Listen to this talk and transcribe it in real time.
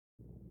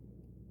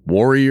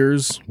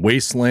warriors,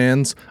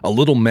 wastelands, a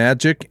little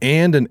magic,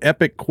 and an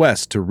epic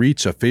quest to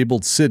reach a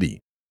fabled city.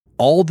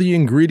 All the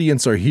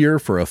ingredients are here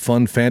for a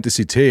fun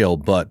fantasy tale,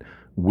 but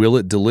will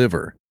it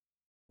deliver?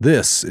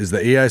 This is the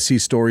AIC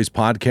Stories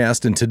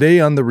podcast, and today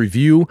on the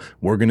review,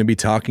 we're going to be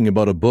talking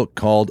about a book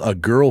called A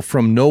Girl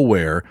from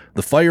Nowhere,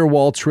 the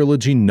Firewall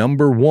Trilogy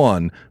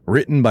 #1,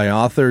 written by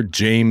author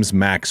James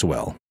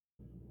Maxwell.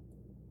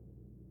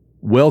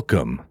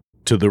 Welcome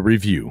to the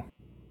review.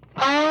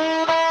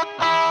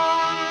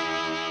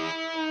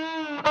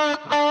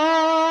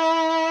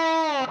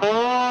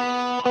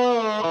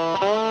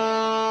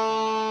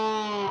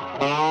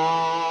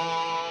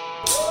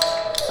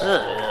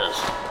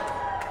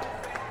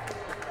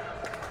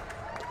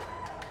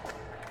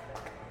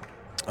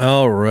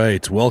 All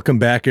right, welcome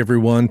back,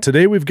 everyone.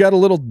 Today we've got a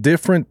little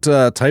different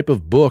type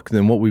of book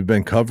than what we've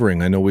been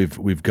covering. I know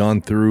we've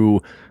gone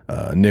through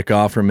Nick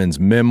Offerman's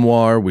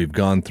memoir. We've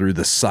gone through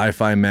the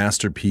sci-fi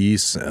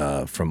masterpiece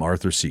from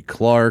Arthur C.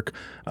 Clarke.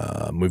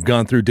 We've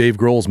gone through Dave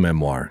Grohl's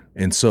memoir.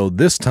 And so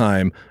this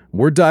time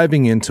we're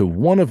diving into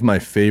one of my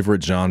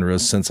favorite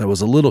genres since I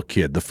was a little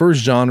kid. The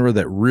first genre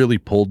that really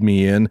pulled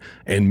me in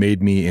and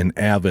made me an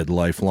avid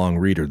lifelong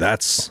reader.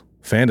 That's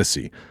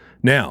fantasy.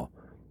 Now,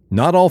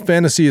 not all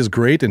fantasy is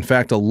great. In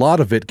fact, a lot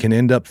of it can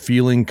end up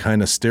feeling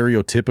kind of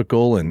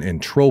stereotypical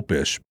and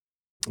tropish.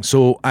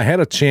 So I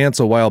had a chance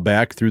a while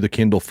back through the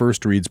Kindle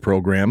First Reads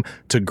program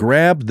to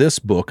grab this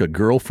book, A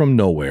Girl from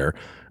Nowhere,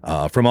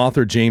 from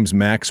author James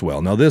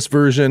Maxwell. Now this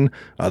version,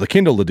 the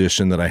Kindle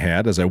edition that I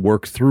had, as I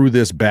worked through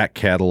this back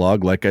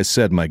catalog, like I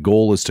said, my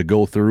goal is to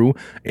go through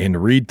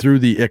and read through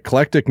the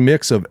eclectic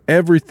mix of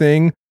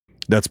everything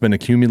that's been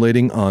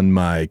accumulating on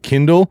my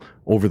Kindle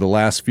over the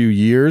last few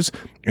years,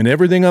 and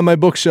everything on my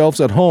bookshelves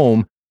at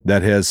home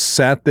that has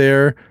sat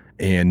there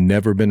and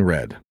never been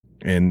read.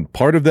 And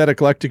part of that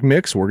eclectic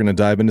mix, we're going to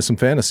dive into some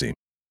fantasy.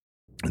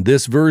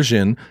 This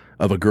version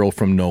of A Girl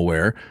from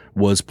Nowhere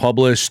was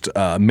published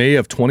May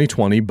of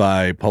 2020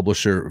 by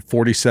publisher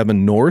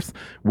 47 North,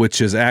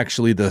 which is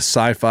actually the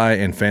sci-fi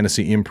and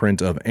fantasy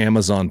imprint of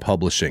Amazon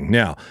Publishing.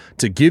 Now,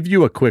 to give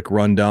you a quick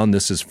rundown,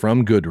 this is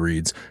from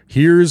Goodreads.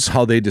 Here's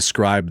how they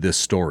describe this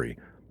story.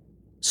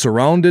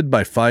 Surrounded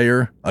by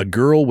fire, a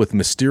girl with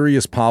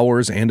mysterious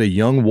powers and a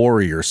young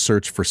warrior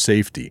search for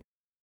safety.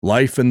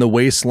 Life in the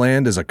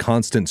wasteland is a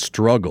constant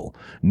struggle.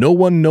 No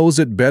one knows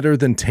it better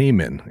than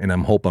Taemin, and I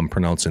hope I'm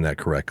pronouncing that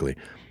correctly.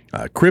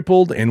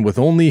 Crippled and with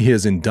only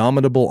his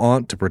indomitable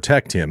aunt to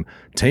protect him,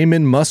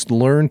 Taemin must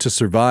learn to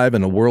survive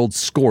in a world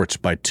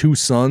scorched by two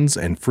suns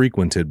and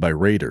frequented by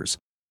raiders.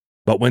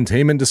 But when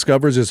Taemin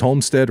discovers his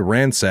homestead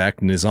ransacked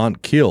and his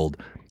aunt killed,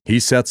 he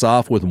sets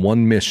off with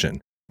one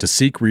mission: to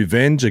seek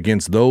revenge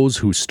against those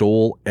who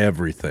stole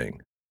everything.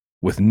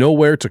 With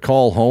nowhere to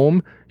call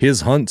home,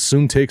 his hunt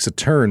soon takes a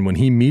turn when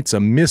he meets a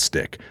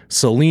mystic,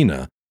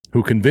 Selena,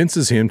 who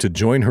convinces him to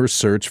join her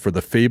search for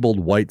the fabled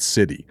White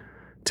City.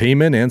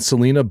 Taemin and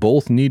Selena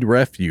both need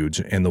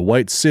refuge, and the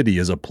White City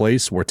is a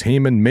place where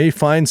Taemin may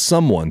find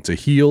someone to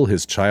heal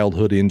his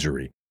childhood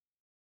injury.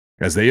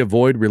 As they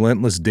avoid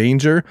relentless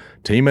danger,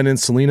 Taemin and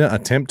Selena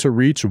attempt to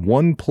reach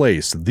one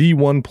place, the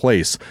one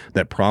place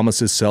that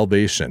promises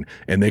salvation,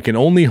 and they can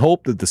only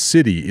hope that the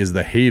city is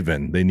the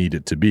haven they need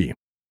it to be.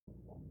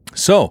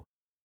 So,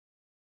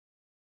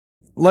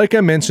 like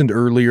I mentioned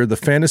earlier, the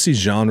fantasy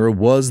genre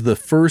was the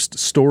first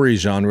story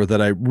genre that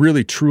I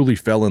really truly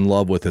fell in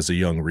love with as a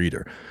young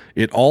reader.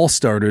 It all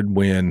started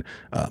when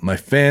my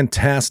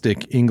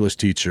fantastic English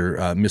teacher,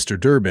 Mr.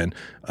 Durbin,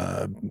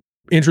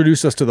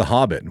 introduced us to The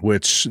Hobbit,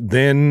 which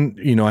then,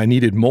 I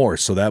needed more.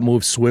 So that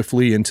moved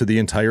swiftly into the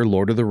entire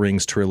Lord of the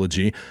Rings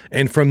trilogy.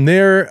 And from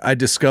there, I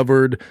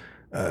discovered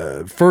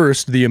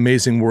first, The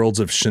Amazing Worlds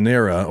of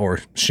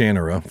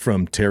Shannara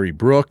from Terry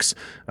Brooks,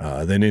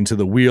 then into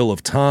The Wheel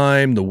of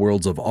Time, the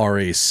worlds of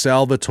R.A.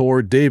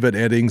 Salvatore, David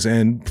Eddings,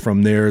 and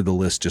from there the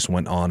list just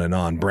went on and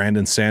on.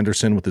 Brandon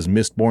Sanderson with his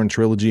Mistborn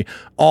trilogy,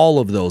 all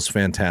of those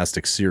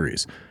fantastic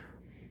series.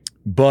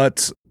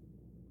 But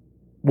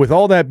with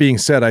all that being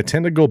said, I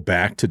tend to go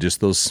back to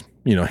just those,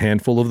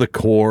 handful of the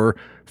core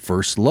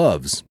first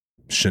loves.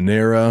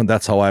 Shannara,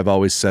 that's how I've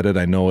always said it.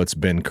 I know it's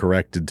been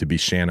corrected to be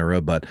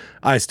Shannara, but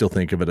I still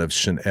think of it as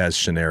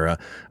Shannara.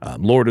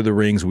 Lord of the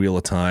Rings, Wheel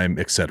of Time,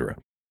 etc.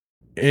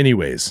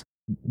 Anyways,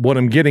 what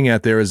I'm getting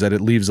at there is that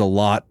it leaves a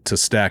lot to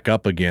stack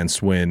up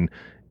against when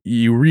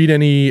you read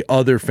any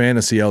other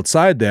fantasy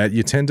outside that.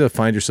 You tend to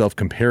find yourself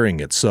comparing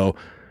it. So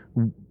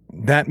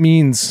that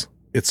means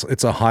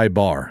it's a high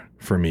bar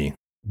for me.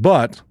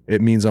 But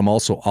it means I'm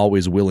also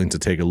always willing to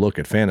take a look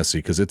at fantasy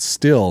because it's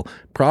still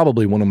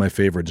probably one of my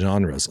favorite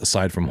genres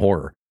aside from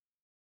horror.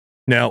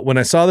 Now, when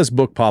I saw this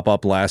book pop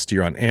up last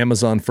year on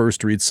Amazon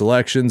First Read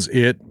Selections,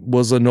 it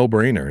was a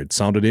no-brainer. It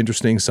sounded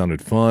interesting,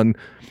 sounded fun,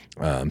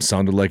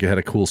 sounded like it had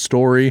a cool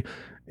story.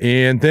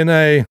 And then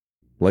I,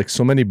 like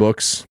so many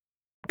books,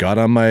 got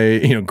on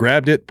my,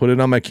 grabbed it, put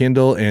it on my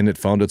Kindle, and it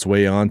found its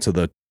way onto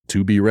the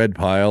to-be-read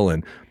pile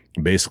and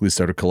basically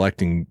started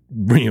collecting,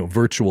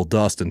 virtual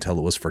dust until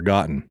it was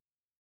forgotten.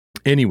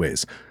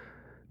 Anyways,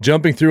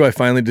 jumping through, I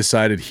finally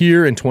decided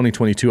here in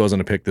 2022 I was going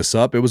to pick this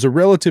up. It was a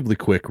relatively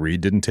quick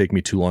read, didn't take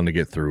me too long to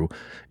get through.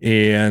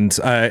 And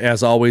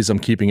as always, I'm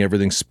keeping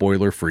everything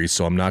spoiler free,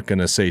 so I'm not going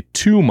to say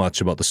too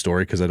much about the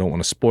story because I don't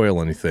want to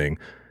spoil anything.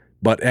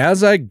 But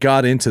as I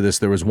got into this,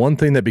 there was one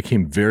thing that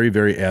became very,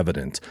 very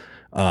evident.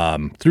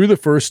 Through the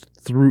first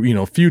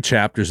few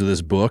chapters of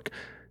this book,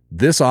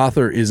 this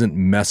author isn't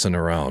messing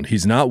around.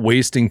 He's not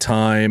wasting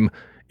time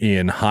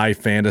in high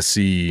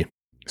fantasy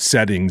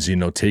settings,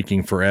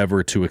 taking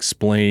forever to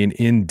explain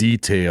in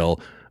detail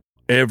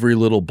every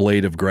little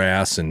blade of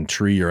grass and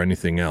tree or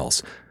anything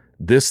else.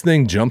 This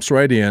thing jumps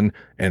right in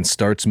and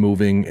starts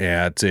moving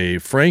at a,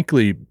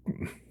 frankly,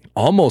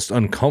 almost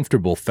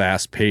uncomfortable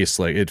fast pace.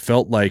 Like it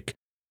felt like,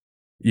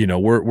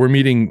 we're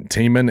meeting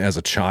Taemin as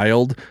a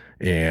child,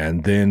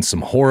 and then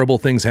some horrible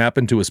things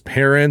happen to his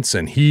parents,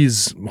 and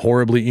he's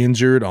horribly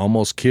injured,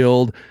 almost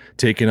killed,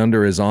 taken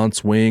under his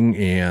aunt's wing,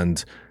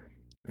 and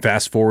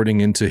fast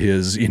forwarding into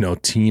his,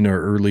 teen or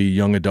early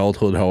young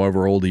adulthood,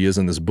 however old he is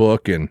in this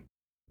book, and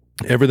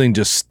everything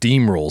just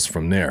steamrolls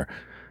from there.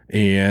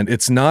 And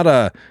it's not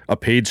a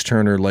page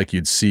turner like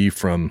you'd see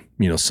from,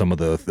 some of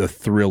the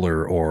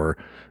thriller or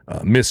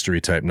mystery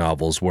type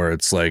novels where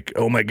it's like,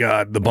 oh my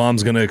God, the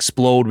bomb's going to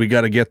explode. We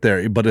got to get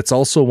there. But it's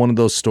also one of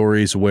those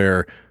stories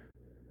where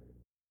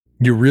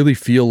you really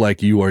feel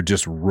like you are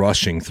just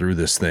rushing through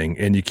this thing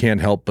and you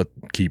can't help but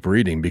keep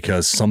reading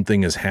because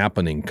something is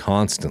happening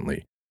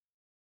constantly.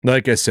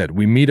 Like I said,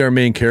 we meet our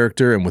main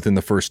character, and within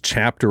the first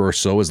chapter or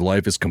so, his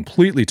life is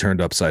completely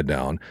turned upside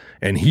down,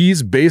 and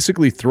he's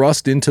basically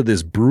thrust into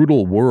this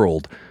brutal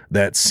world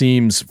that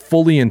seems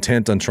fully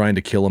intent on trying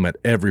to kill him at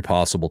every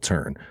possible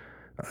turn.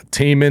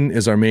 Taemin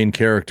is our main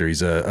character.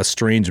 He's a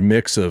strange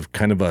mix of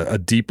kind of a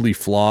deeply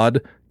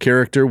flawed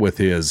character with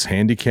his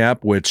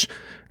handicap, which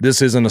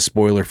this isn't a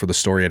spoiler for the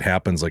story. It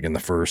happens like in the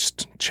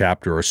first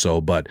chapter or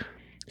so, but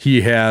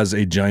he has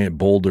a giant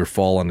boulder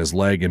fall on his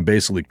leg and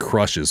basically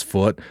crush his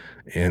foot.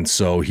 And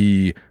so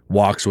he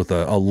walks with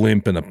a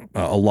limp and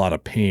a lot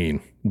of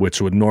pain,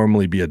 which would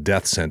normally be a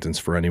death sentence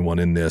for anyone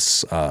in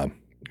this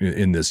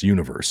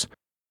universe.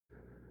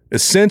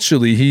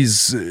 Essentially,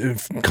 he's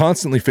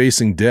constantly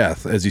facing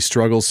death as he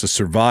struggles to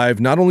survive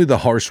not only the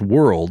harsh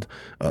world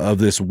of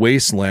this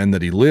wasteland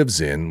that he lives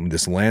in,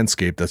 this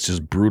landscape that's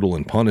just brutal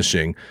and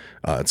punishing.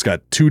 It's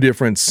got two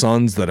different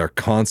suns that are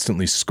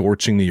constantly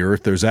scorching the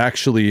earth.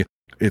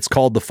 It's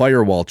called the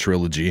Firewall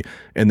Trilogy,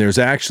 and there's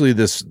actually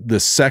this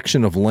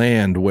section of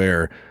land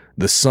where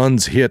the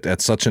suns hit at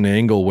such an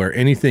angle where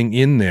anything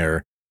in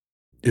there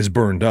is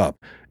burned up.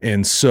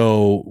 And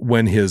so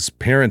when his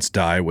parents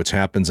die, which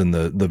happens in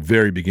the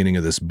very beginning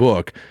of this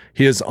book,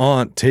 his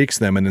aunt takes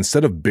them, and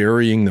instead of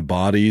burying the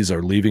bodies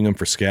or leaving them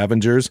for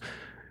scavengers,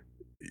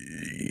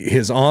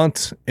 his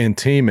aunt and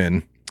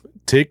Taemin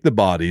take the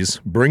bodies,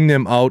 bring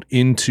them out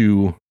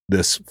into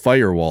this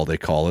firewall, they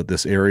call it,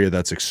 this area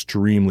that's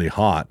extremely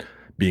hot,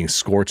 being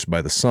scorched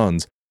by the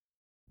suns,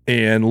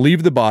 and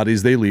leave the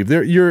bodies. They leave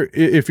there.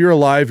 If you're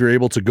alive, you're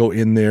able to go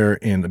in there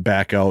and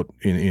back out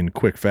in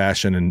quick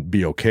fashion and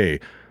be okay.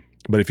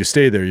 But if you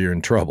stay there, you're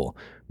in trouble.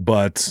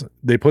 But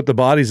they put the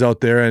bodies out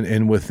there,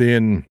 and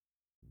within,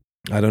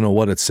 I don't know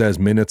what it says,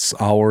 minutes,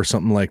 hour,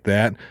 something like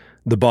that,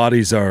 the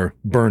bodies are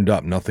burned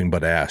up, nothing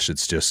but ash.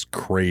 It's just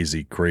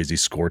crazy, crazy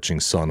scorching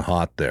sun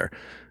hot there.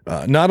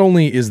 Not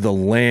only is the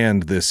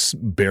land this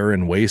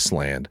barren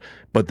wasteland,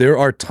 but there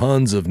are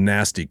tons of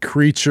nasty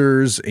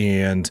creatures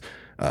and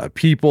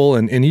people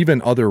and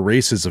even other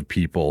races of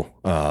people,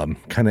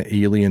 kind of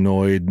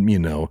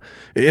alienoid,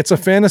 It's a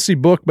fantasy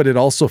book, but it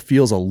also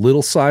feels a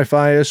little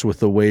sci-fi-ish with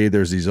the way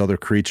there's these other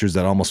creatures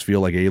that almost feel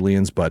like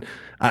aliens, but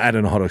I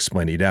don't know how to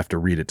explain it. You'd have to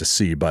read it to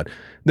see, but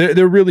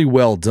they're really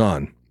well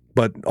done.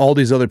 But all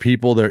these other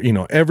people,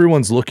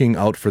 everyone's looking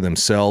out for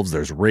themselves.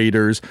 There's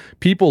raiders,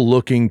 people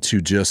looking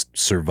to just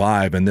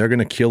survive, and they're going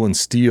to kill and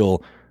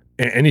steal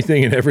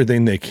anything and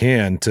everything they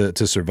can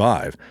to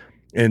survive.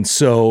 And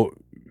so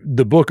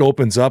the book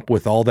opens up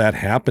with all that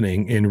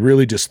happening and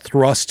really just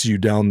thrusts you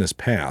down this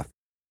path.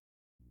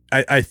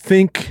 I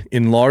think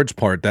in large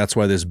part, that's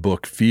why this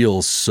book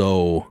feels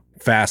so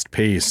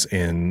fast-paced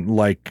and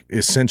like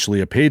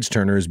essentially a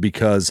page-turner, is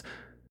because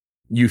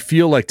you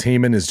feel like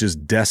Taemin is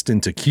just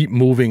destined to keep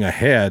moving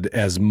ahead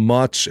as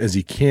much as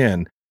he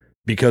can,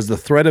 because the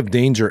threat of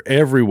danger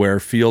everywhere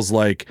feels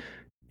like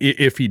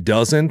if he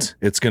doesn't,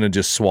 it's going to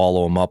just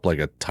swallow him up like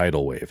a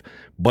tidal wave.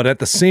 But at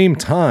the same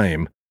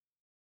time,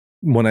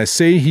 when I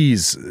say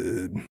he's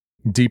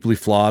deeply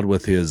flawed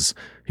with his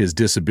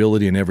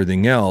disability and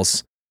everything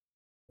else,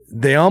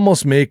 they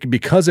almost make,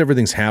 because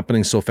everything's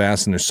happening so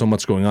fast and there's so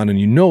much going on, and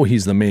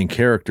he's the main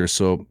character,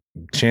 so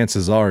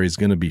chances are he's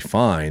going to be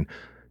fine.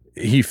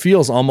 He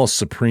feels almost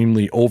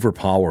supremely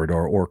overpowered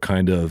or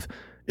kind of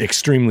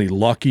extremely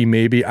lucky,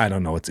 maybe. I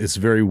don't know. It's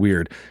very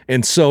weird.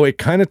 And so it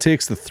kind of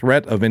takes the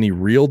threat of any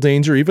real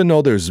danger, even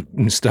though there's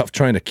stuff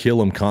trying to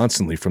kill him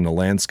constantly, from the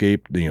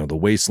landscape, the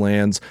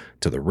wastelands,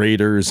 to the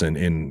raiders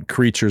and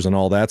creatures and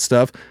all that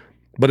stuff.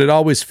 But it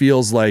always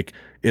feels like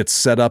it's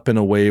set up in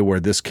a way where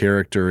this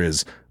character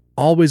is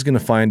always going to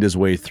find his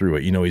way through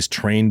it. He's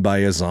trained by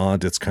his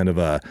aunt. It's kind of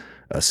a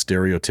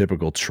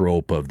stereotypical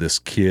trope of this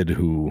kid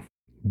who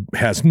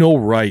has no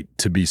right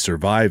to be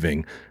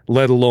surviving,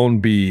 let alone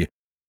be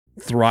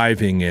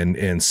thriving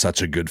and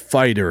such a good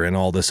fighter and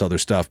all this other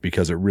stuff,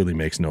 because it really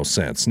makes no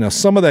sense. Now,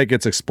 some of that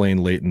gets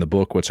explained late in the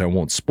book, which I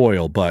won't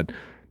spoil, but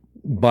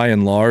by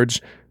and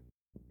large,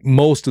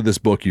 most of this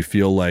book you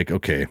feel like,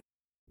 okay,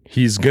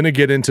 he's going to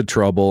get into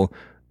trouble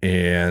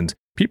and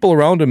people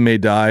around him may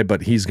die,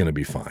 but he's going to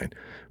be fine,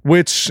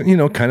 which,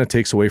 kind of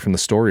takes away from the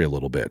story a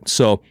little bit.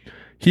 So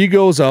he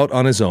goes out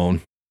on his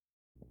own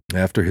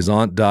after his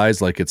aunt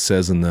dies, like it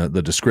says in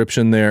the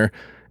description there,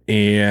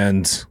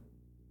 and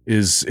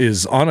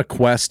is on a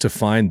quest to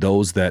find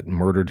those that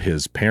murdered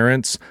his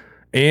parents,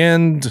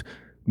 and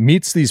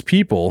meets these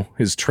people,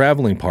 his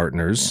traveling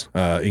partners,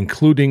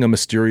 including a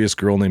mysterious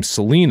girl named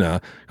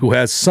Selena, who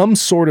has some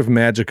sort of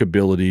magic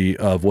ability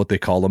of what they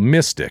call a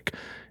mystic.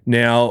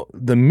 Now,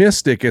 the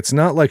mystic, it's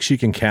not like she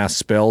can cast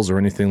spells or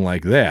anything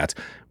like that.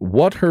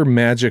 What her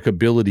magic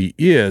ability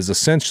is,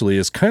 essentially,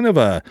 is kind of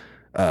a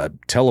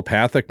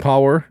telepathic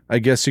power, I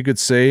guess you could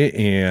say,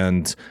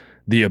 and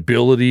the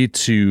ability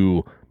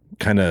to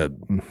kind of,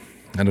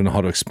 I don't know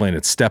how to explain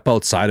it, step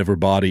outside of her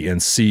body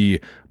and see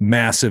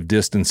massive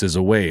distances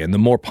away. And the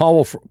more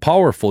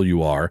powerful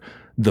you are,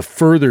 the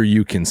further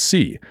you can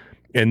see.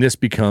 And this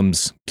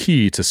becomes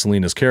key to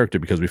Selena's character,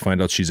 because we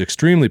find out she's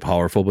extremely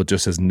powerful, but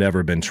just has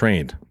never been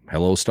trained.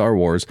 Hello, Star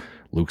Wars.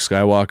 Luke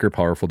Skywalker,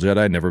 powerful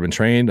Jedi, never been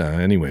trained.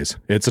 Anyways,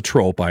 it's a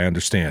trope, I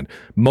understand.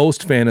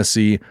 Most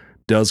fantasy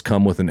does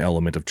come with an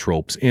element of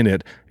tropes in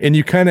it, and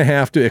you kind of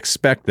have to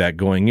expect that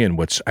going in,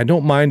 which I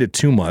don't mind it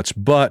too much,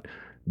 but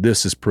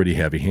this is pretty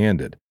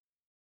heavy-handed.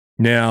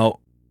 Now,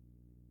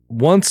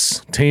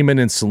 once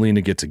Taemin and Selena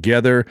get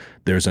together,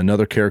 there's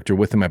another character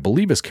with him. I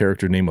believe his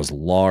character name was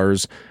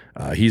Lars.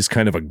 He's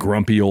kind of a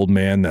grumpy old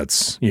man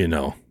that's,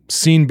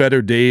 seen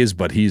better days,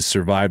 but he's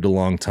survived a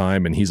long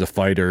time, and he's a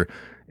fighter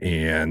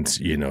and,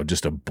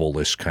 just a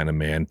bullish kind of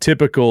man.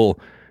 Typical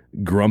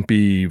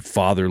grumpy,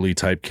 fatherly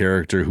type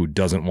character who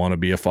doesn't want to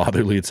be a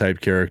fatherly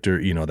type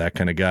character, that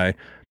kind of guy.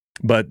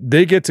 But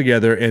they get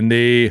together and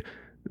they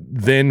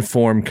then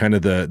form kind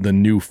of the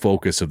new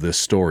focus of this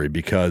story,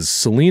 because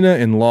Selena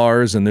and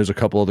Lars, and there's a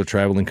couple other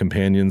traveling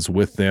companions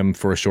with them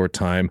for a short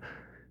time,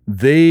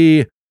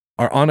 they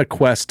are on a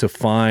quest to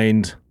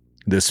find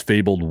this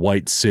fabled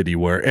white city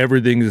where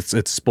everything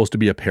it's supposed to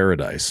be a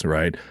paradise,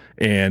 right?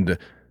 And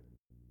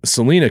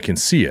Selena can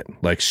see it,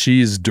 like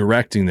she's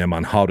directing them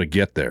on how to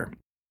get there.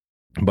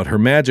 But her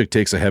magic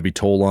takes a heavy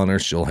toll on her.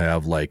 She'll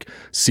have like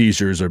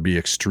seizures or be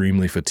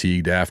extremely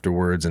fatigued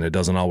afterwards, and it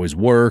doesn't always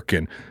work,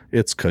 and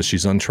it's because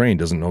she's untrained,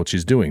 doesn't know what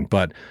she's doing.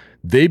 But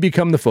they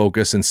become the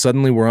focus, and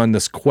suddenly we're on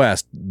this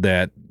quest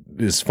that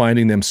is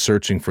finding them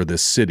searching for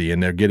this city,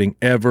 and they're getting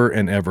ever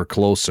and ever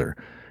closer.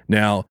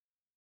 Now,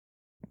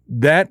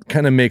 that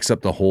kind of makes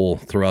up the whole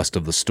thrust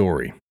of the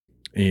story.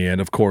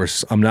 And of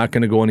course, I'm not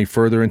going to go any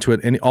further into it.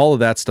 And all of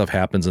that stuff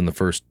happens in the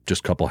first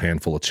just couple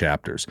handful of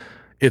chapters.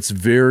 It's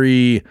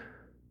very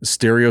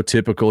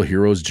stereotypical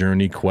hero's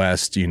journey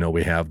quest.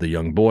 We have the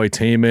young boy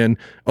Taemin.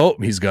 Oh,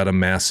 he's got a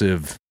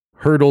massive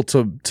hurdle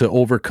to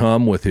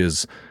overcome with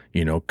his,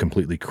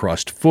 completely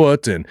crushed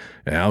foot. And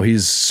now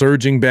he's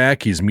surging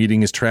back. He's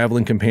meeting his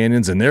traveling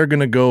companions, and they're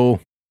going to go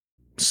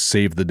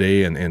save the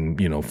day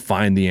and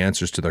find the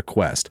answers to their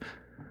quest.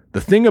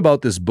 The thing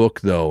about this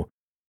book, though,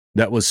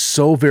 that was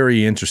so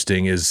very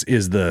interesting is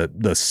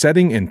the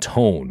setting and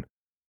tone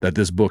that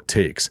this book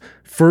takes.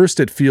 First,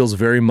 it feels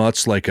very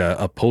much like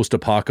a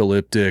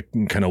post-apocalyptic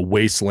kind of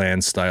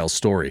wasteland style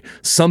story.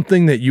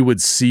 Something that you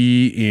would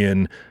see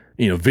in,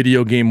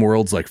 video game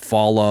worlds like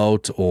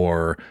Fallout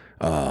or,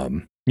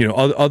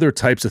 other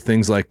types of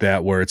things like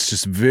that, where it's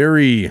just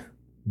very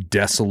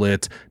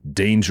desolate,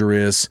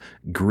 dangerous,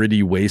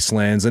 gritty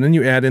wastelands. And then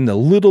you add in a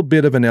little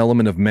bit of an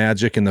element of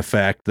magic in the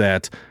fact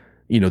that,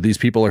 these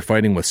people are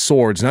fighting with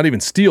swords, not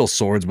even steel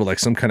swords, but like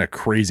some kind of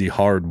crazy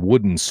hard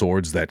wooden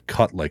swords that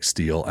cut like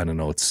steel. I don't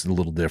know. It's a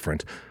little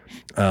different.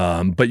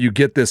 But you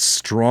get this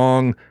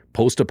strong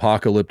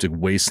post-apocalyptic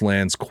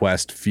wastelands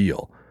quest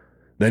feel.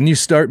 Then you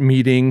start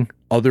meeting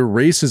other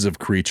races of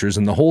creatures,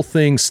 and the whole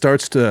thing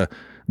starts to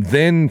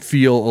then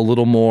feel a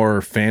little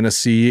more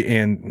fantasy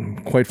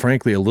and, quite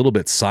frankly, a little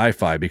bit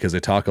sci-fi, because they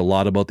talk a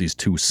lot about these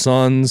two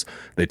suns.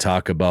 They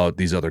talk about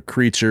these other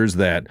creatures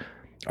that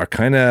are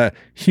kind of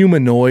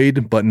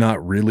humanoid, but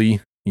not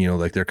really,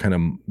 like they're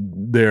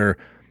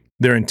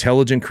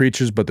intelligent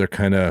creatures, but they're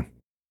kind of,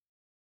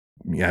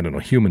 I don't know,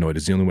 humanoid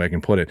is the only way I can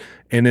put it.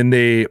 And then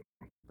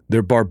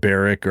they're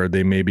barbaric, or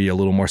they may be a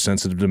little more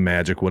sensitive to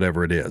magic,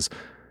 whatever it is.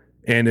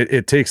 And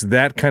it takes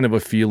that kind of a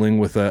feeling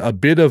with a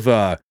bit of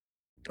a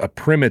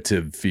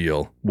primitive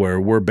feel, where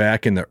we're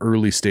back in the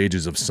early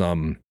stages of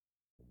some,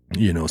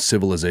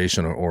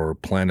 civilization or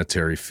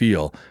planetary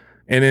feel.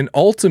 And then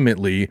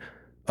ultimately,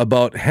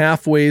 about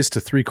halfway to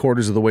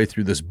 3/4 of the way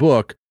through this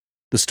book,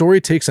 the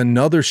story takes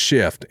another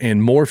shift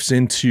and morphs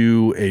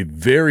into a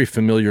very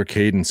familiar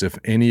cadence if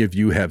any of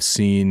you have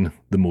seen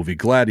the movie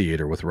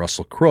Gladiator with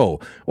Russell Crowe,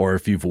 or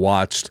if you've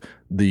watched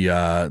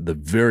the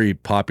very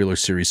popular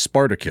series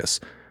Spartacus.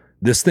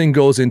 This thing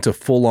goes into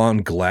full-on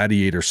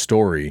gladiator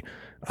story.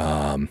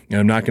 And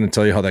I'm not going to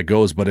tell you how that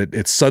goes, but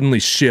it suddenly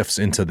shifts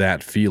into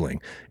that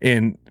feeling.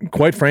 And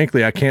quite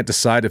frankly, I can't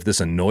decide if this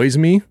annoys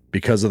me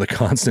because of the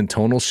constant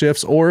tonal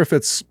shifts or if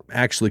it's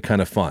actually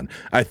kind of fun.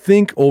 I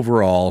think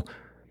overall,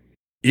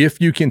 if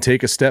you can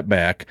take a step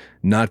back,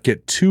 not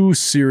get too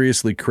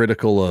seriously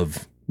critical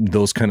of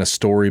those kind of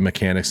story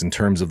mechanics in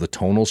terms of the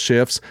tonal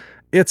shifts,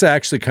 it's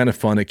actually kind of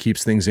fun. It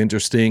keeps things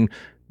interesting.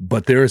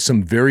 But there are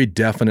some very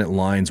definite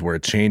lines where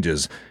it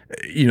changes.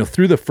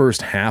 Through the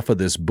first half of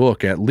this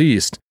book, at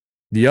least,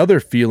 the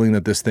other feeling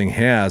that this thing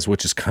has,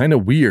 which is kind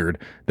of weird,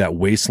 that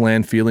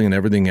wasteland feeling and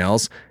everything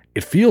else,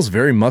 it feels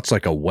very much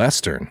like a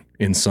Western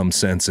in some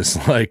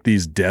senses, like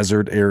these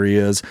desert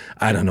areas.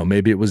 I don't know,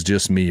 maybe it was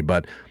just me,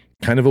 but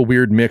kind of a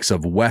weird mix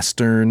of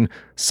Western,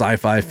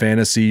 sci-fi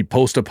fantasy,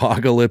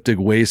 post-apocalyptic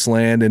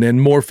wasteland, and then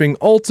morphing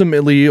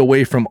ultimately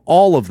away from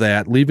all of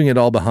that, leaving it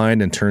all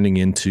behind and turning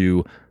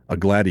into a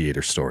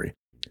gladiator story.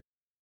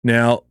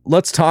 Now,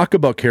 let's talk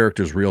about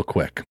characters real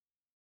quick.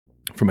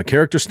 From a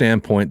character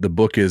standpoint, the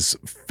book is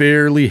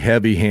fairly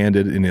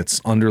heavy-handed in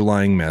its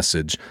underlying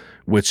message,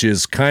 which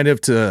is kind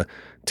of to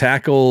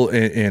tackle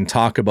and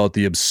talk about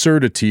the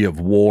absurdity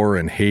of war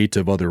and hate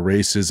of other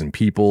races and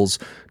peoples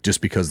just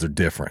because they're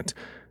different.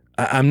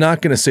 I'm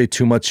not going to say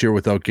too much here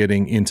without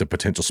getting into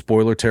potential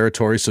spoiler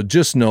territory, so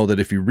just know that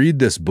if you read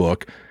this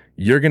book,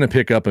 you're going to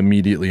pick up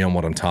immediately on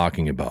what I'm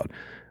talking about.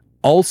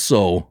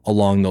 Also,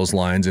 along those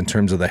lines, in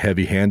terms of the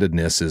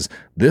heavy-handedness, is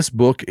this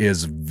book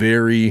is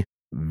very,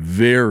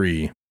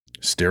 very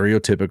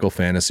stereotypical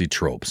fantasy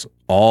tropes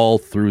all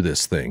through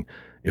this thing.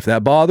 If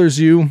that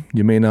bothers you,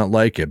 you may not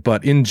like it.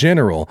 But in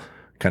general,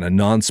 kind of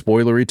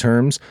non-spoilery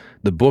terms,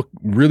 the book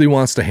really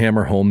wants to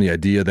hammer home the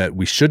idea that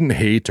we shouldn't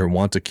hate or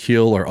want to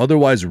kill or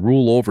otherwise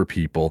rule over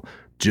people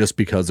just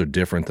because they're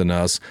different than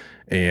us.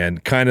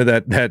 And kind of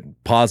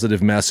that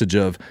positive message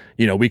of,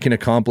 we can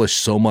accomplish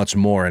so much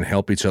more and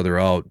help each other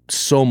out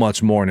so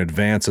much more and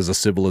advance as a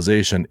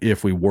civilization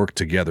if we work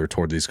together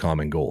toward these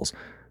common goals.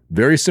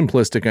 Very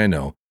simplistic, I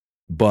know,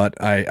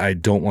 but I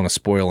don't want to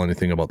spoil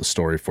anything about the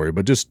story for you.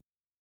 But just,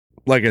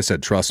 like I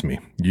said, trust me,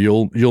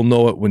 you'll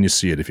know it when you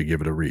see it if you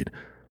give it a read.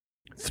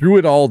 Through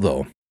it all,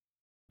 though,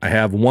 I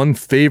have one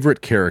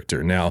favorite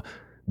character. Now,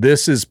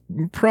 this is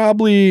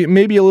probably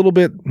maybe a little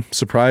bit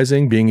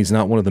surprising, being he's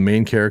not one of the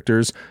main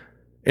characters.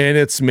 And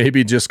it's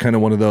maybe just kind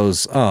of one of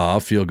those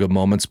feel-good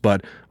moments.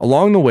 But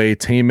along the way,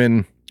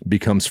 Taman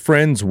becomes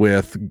friends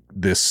with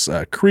this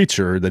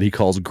creature that he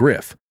calls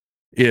Griff.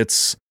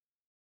 It's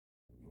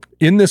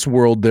in this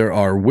world, there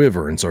are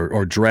wyverns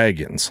or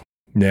dragons.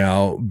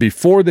 Now,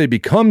 before they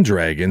become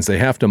dragons, they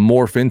have to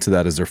morph into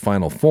that as their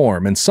final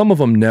form. And some of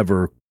them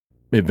never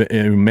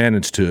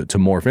manage to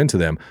morph into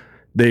them.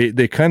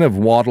 They kind of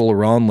waddle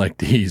around like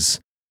these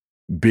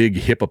big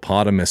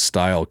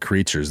hippopotamus-style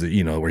creatures that,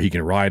 where he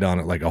can ride on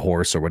it like a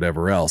horse or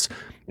whatever else.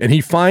 And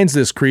he finds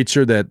this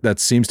creature that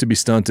seems to be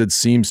stunted,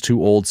 seems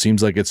too old,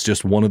 seems like it's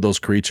just one of those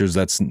creatures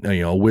that's,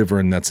 a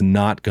wyvern that's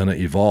not going to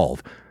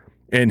evolve.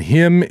 And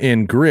him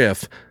and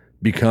Griff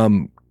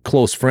become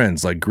close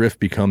friends. Like Griff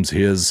becomes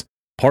his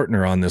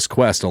partner on this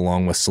quest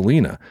along with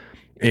Selena.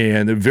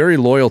 And they're very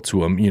loyal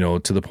to him,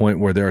 to the point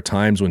where there are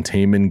times when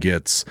Taman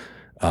gets...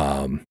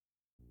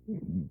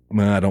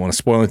 I don't want to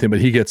spoil anything, but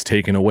he gets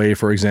taken away,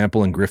 for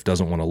example, and Griff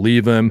doesn't want to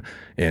leave him,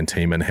 and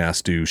Taman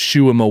has to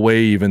shoo him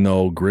away, even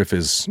though Griff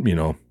is,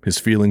 his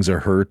feelings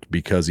are hurt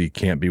because he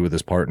can't be with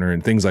his partner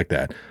and things like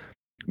that.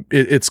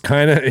 It's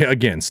kind of,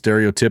 again,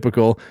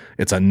 stereotypical.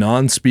 It's a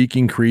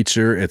non-speaking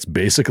creature. It's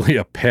basically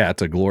a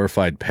pet, a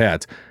glorified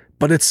pet,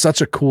 but it's such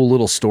a cool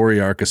little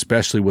story arc,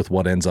 especially with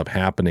what ends up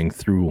happening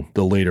through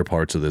the later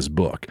parts of this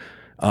book.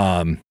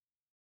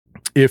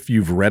 If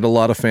you've read a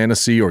lot of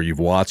fantasy or you've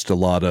watched a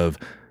lot of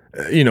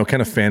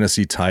kind of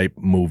fantasy type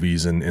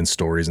movies and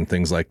stories and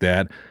things like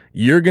that,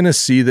 you're going to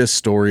see this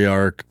story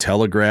arc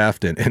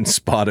telegraphed and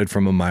spotted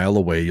from a mile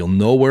away. You'll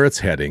know where it's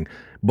heading,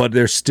 but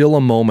there's still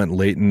a moment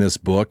late in this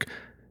book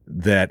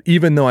that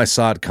even though I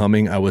saw it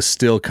coming, I was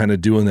still kind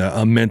of doing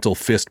a mental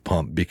fist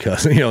pump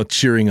because,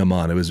 cheering him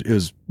on. It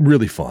was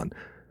really fun.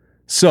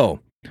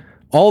 So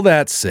all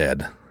that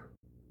said,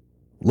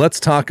 let's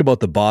talk about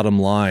the bottom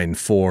line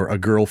for A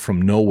Girl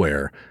from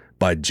Nowhere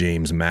by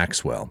James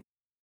Maxwell.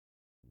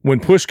 When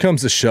push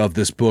comes to shove,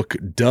 this book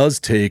does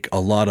take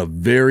a lot of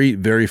very,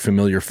 very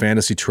familiar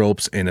fantasy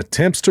tropes and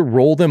attempts to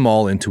roll them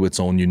all into its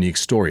own unique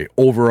story.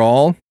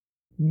 Overall,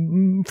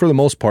 for the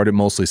most part, it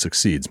mostly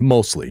succeeds.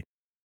 Mostly.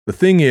 The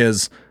thing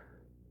is,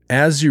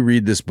 as you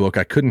read this book,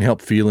 I couldn't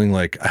help feeling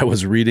like I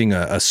was reading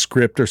a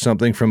script or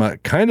something from a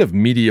kind of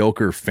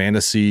mediocre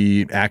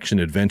fantasy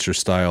action-adventure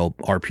style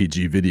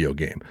RPG video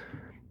game.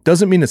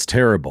 Doesn't mean it's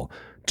terrible,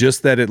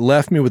 just that it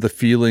left me with a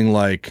feeling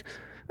like,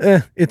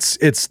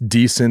 it's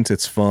decent,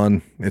 it's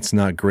fun, it's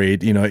not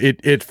great.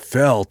 It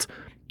felt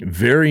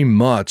very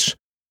much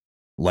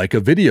like a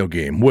video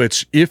game,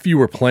 which if you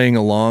were playing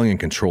along and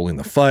controlling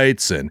the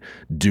fights and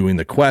doing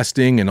the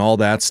questing and all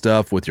that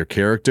stuff with your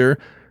character,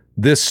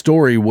 this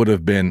story would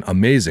have been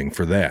amazing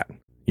for that.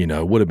 You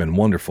know, it would have been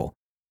wonderful.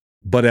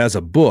 But as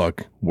a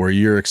book where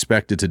you're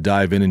expected to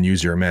dive in and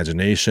use your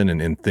imagination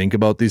and think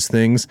about these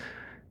things,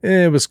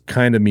 it was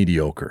kind of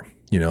mediocre.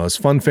 You know, as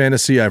fun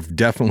fantasy, I've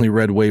definitely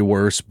read way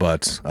worse,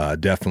 but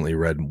definitely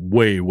read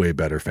way, way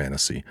better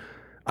fantasy.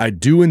 I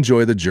do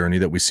enjoy the journey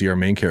that we see our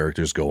main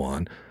characters go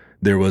on.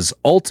 There was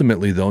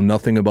ultimately, though,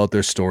 nothing about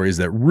their stories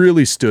that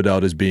really stood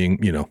out as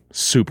being, you know,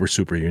 super,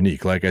 super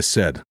unique. Like I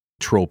said,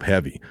 trope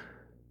heavy.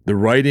 The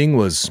writing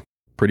was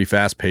pretty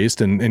fast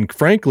paced, and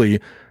frankly,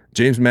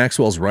 James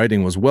Maxwell's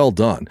writing was well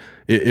done.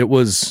 It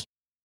was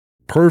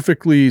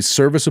perfectly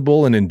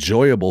serviceable and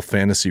enjoyable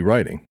fantasy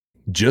writing.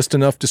 Just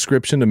enough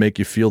description to make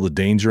you feel the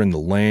danger in the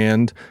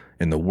land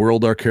and the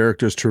world our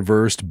characters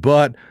traversed,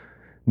 but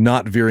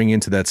not veering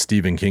into that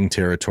Stephen King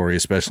territory,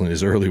 especially in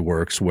his early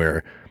works,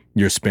 where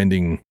you're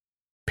spending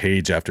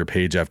page after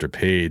page after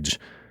page,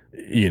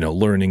 you know,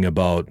 learning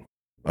about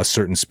a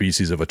certain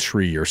species of a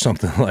tree or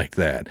something like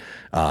that.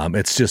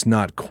 It's just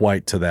not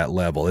quite to that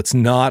level. It's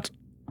not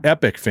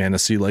epic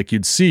fantasy like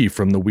you'd see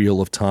from The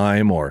Wheel of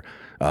Time or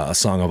A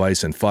Song of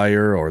Ice and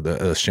Fire or the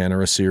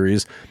Shannara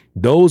series.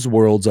 Those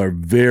worlds are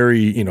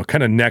very, you know,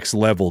 kind of next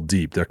level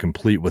deep. They're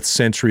complete with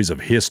centuries of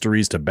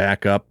histories to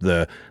back up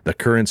the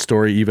current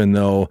story, even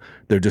though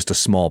they're just a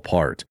small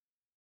part.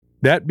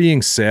 That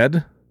being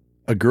said,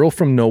 A Girl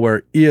from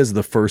Nowhere is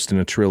the first in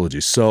a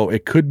trilogy, so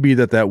it could be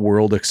that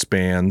world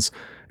expands,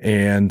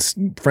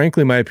 and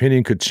frankly, my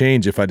opinion could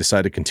change if I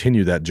decide to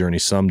continue that journey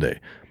someday.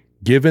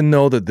 Given,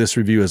 though, that this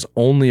review is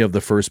only of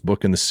the first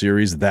book in the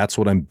series, that's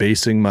what I'm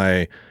basing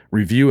my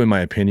review and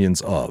my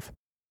opinions of.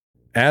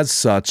 As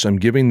such, I'm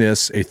giving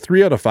this a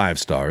 3 out of 5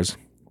 stars.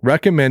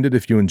 Recommended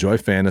if you enjoy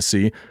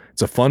fantasy.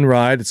 It's a fun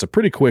ride, it's a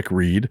pretty quick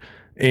read,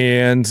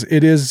 and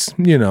it is,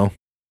 you know,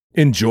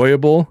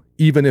 enjoyable,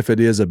 even if it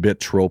is a bit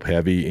trope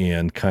heavy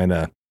and kind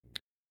of,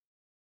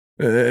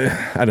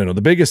 I don't know.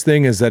 The biggest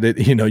thing is that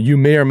it, you know, you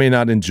may or may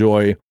not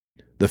enjoy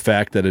the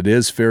fact that it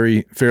is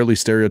fairly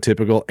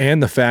stereotypical,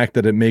 and the fact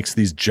that it makes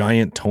these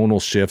giant tonal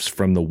shifts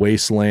from the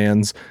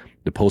wastelands,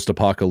 the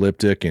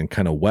post-apocalyptic and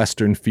kind of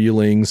Western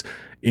feelings,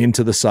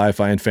 into the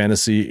sci-fi and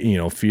fantasy, you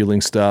know,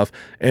 feeling stuff,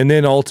 and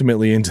then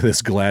ultimately into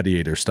this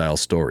gladiator style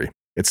story.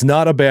 It's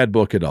not a bad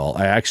book at all.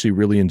 I actually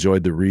really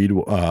enjoyed the read,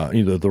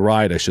 the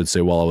ride, I should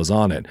say, while I was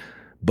on it.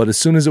 But as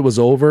soon as it was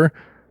over,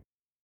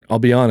 I'll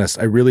be honest,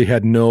 I really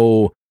had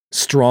no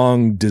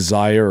strong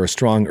desire or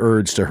strong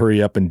urge to hurry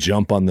up and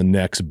jump on the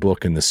next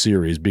book in the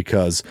series,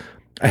 because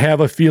I have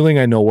a feeling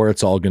I know where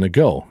it's all going to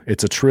go.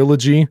 It's a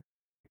trilogy.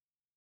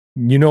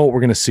 You know what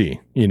we're going to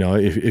see. You know,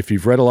 if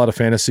you've read a lot of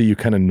fantasy, you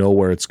kind of know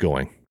where it's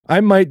going. I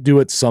might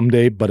do it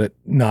someday, but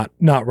not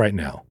right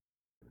now.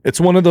 It's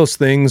one of those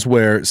things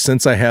where,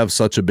 since I have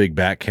such a big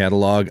back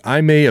catalog,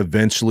 I may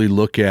eventually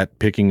look at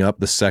picking up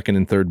the second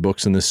and third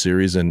books in this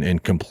series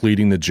and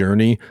completing the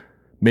journey.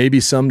 Maybe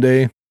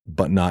someday,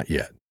 but not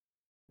yet.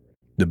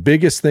 The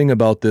biggest thing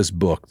about this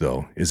book,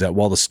 though, is that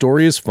while the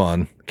story is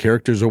fun,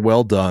 characters are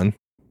well done,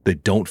 they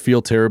don't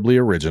feel terribly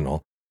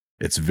original.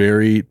 It's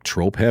very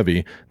trope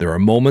heavy. There are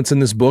moments in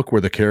this book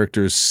where the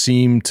characters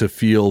seem to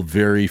feel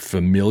very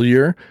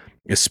familiar,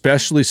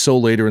 especially so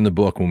later in the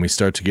book when we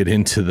start to get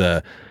into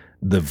the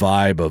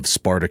vibe of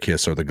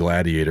Spartacus or the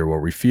Gladiator, where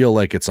we feel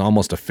like it's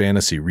almost a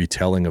fantasy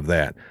retelling of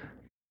that.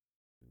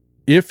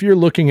 If you're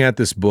looking at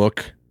this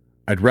book,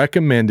 I'd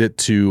recommend it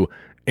to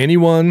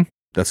anyone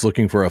that's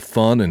looking for a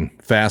fun and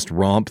fast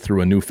romp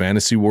through a new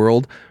fantasy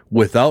world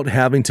without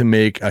having to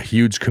make a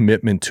huge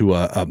commitment to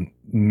a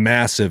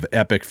massive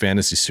epic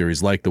fantasy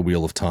series like The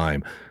Wheel of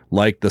Time,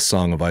 like The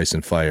Song of Ice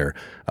and Fire,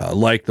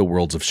 like The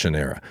Worlds of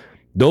Shannara.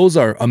 Those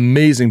are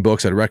amazing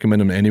books. I'd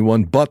recommend them to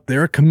anyone, but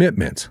they're a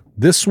commitment.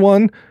 This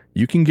one,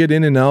 you can get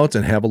in and out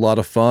and have a lot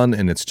of fun,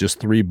 and it's just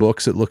 3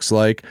 books, it looks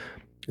like.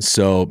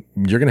 So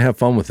you're going to have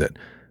fun with it.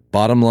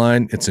 Bottom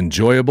line, it's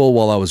enjoyable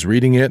while I was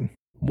reading it.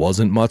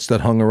 Wasn't much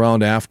that hung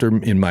around after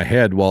in my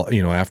head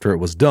after it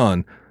was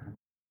done.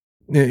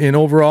 And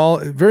overall,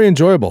 very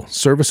enjoyable.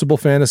 Serviceable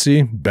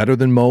fantasy, better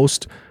than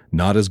most,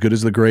 not as good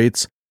as the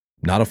greats.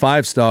 Not a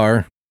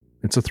 5-star.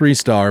 It's a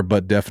 3-star,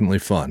 but definitely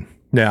fun.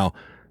 Now,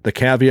 the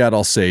caveat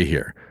I'll say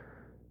here.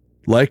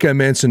 Like I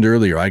mentioned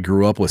earlier, I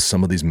grew up with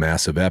some of these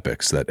massive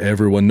epics that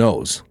everyone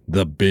knows.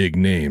 The big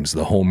names,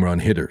 the home run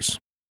hitters.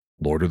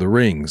 Lord of the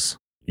Rings,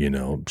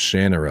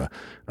 Shannara,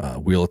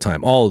 Wheel of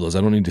Time, all of those.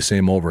 I don't need to say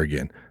them over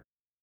again.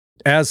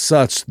 As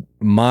such,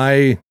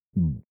 my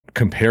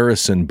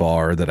comparison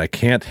bar that I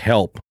can't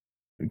help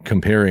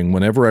comparing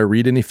whenever I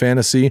read any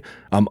fantasy,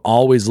 I'm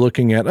always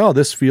looking at,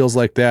 this feels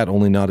like that,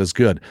 only not as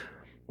good.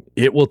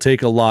 It will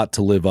take a lot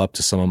to live up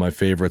to some of my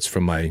favorites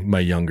from my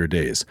younger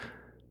days.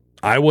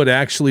 I would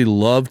actually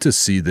love to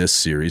see this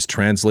series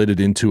translated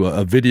into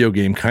a video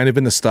game kind of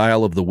in the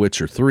style of The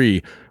Witcher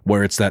 3,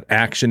 where it's that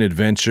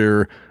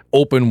action-adventure,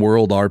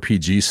 open-world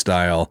RPG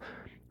style,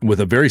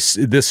 with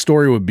this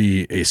story would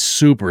be a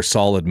super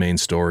solid main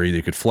story.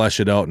 They could flesh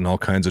it out in all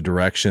kinds of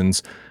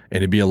directions, and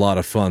it'd be a lot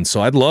of fun.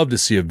 So I'd love to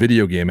see a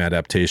video game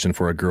adaptation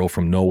for A Girl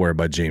from Nowhere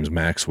by James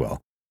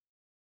Maxwell.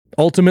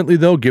 Ultimately,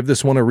 though, give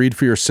this one a read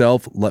for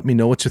yourself. Let me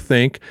know what you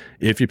think.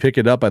 If you pick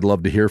it up, I'd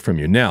love to hear from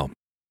you. Now,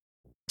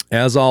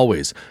 as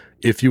always,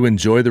 if you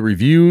enjoy the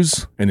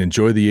reviews and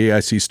enjoy the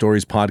AIC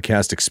Stories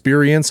podcast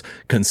experience,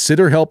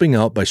 consider helping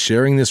out by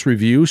sharing this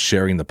review,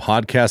 sharing the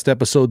podcast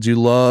episodes you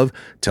love,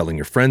 telling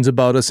your friends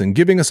about us, and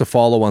giving us a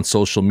follow on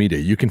social media.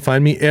 You can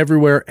find me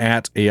everywhere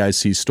at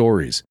AIC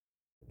Stories.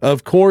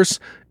 Of course,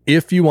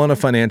 if you want to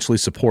financially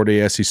support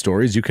AIC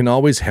Stories, you can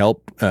always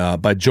help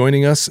by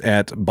joining us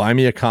at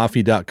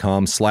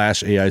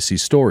buymeacoffee.com/AIC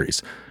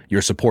Stories.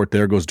 Your support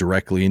there goes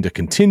directly into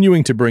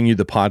continuing to bring you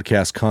the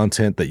podcast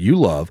content that you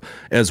love,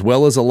 as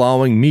well as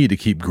allowing me to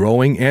keep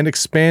growing and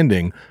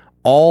expanding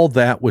all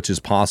that which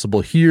is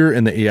possible here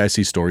in the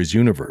AIC Stories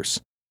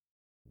universe.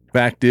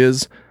 Fact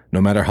is,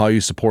 no matter how you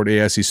support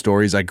AIC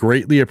Stories, I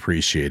greatly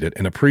appreciate it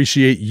and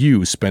appreciate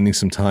you spending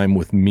some time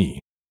with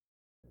me.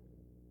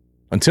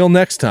 Until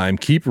next time,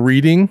 keep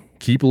reading,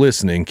 keep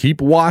listening,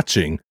 keep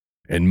watching,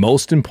 and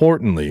most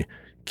importantly,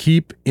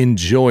 keep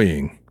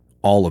enjoying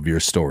all of your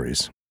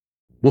stories.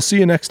 We'll see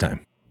you next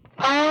time.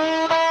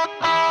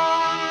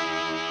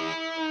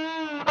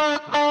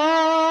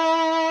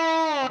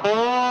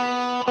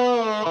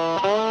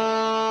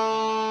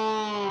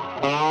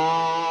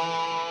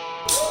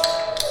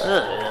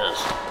 Yes.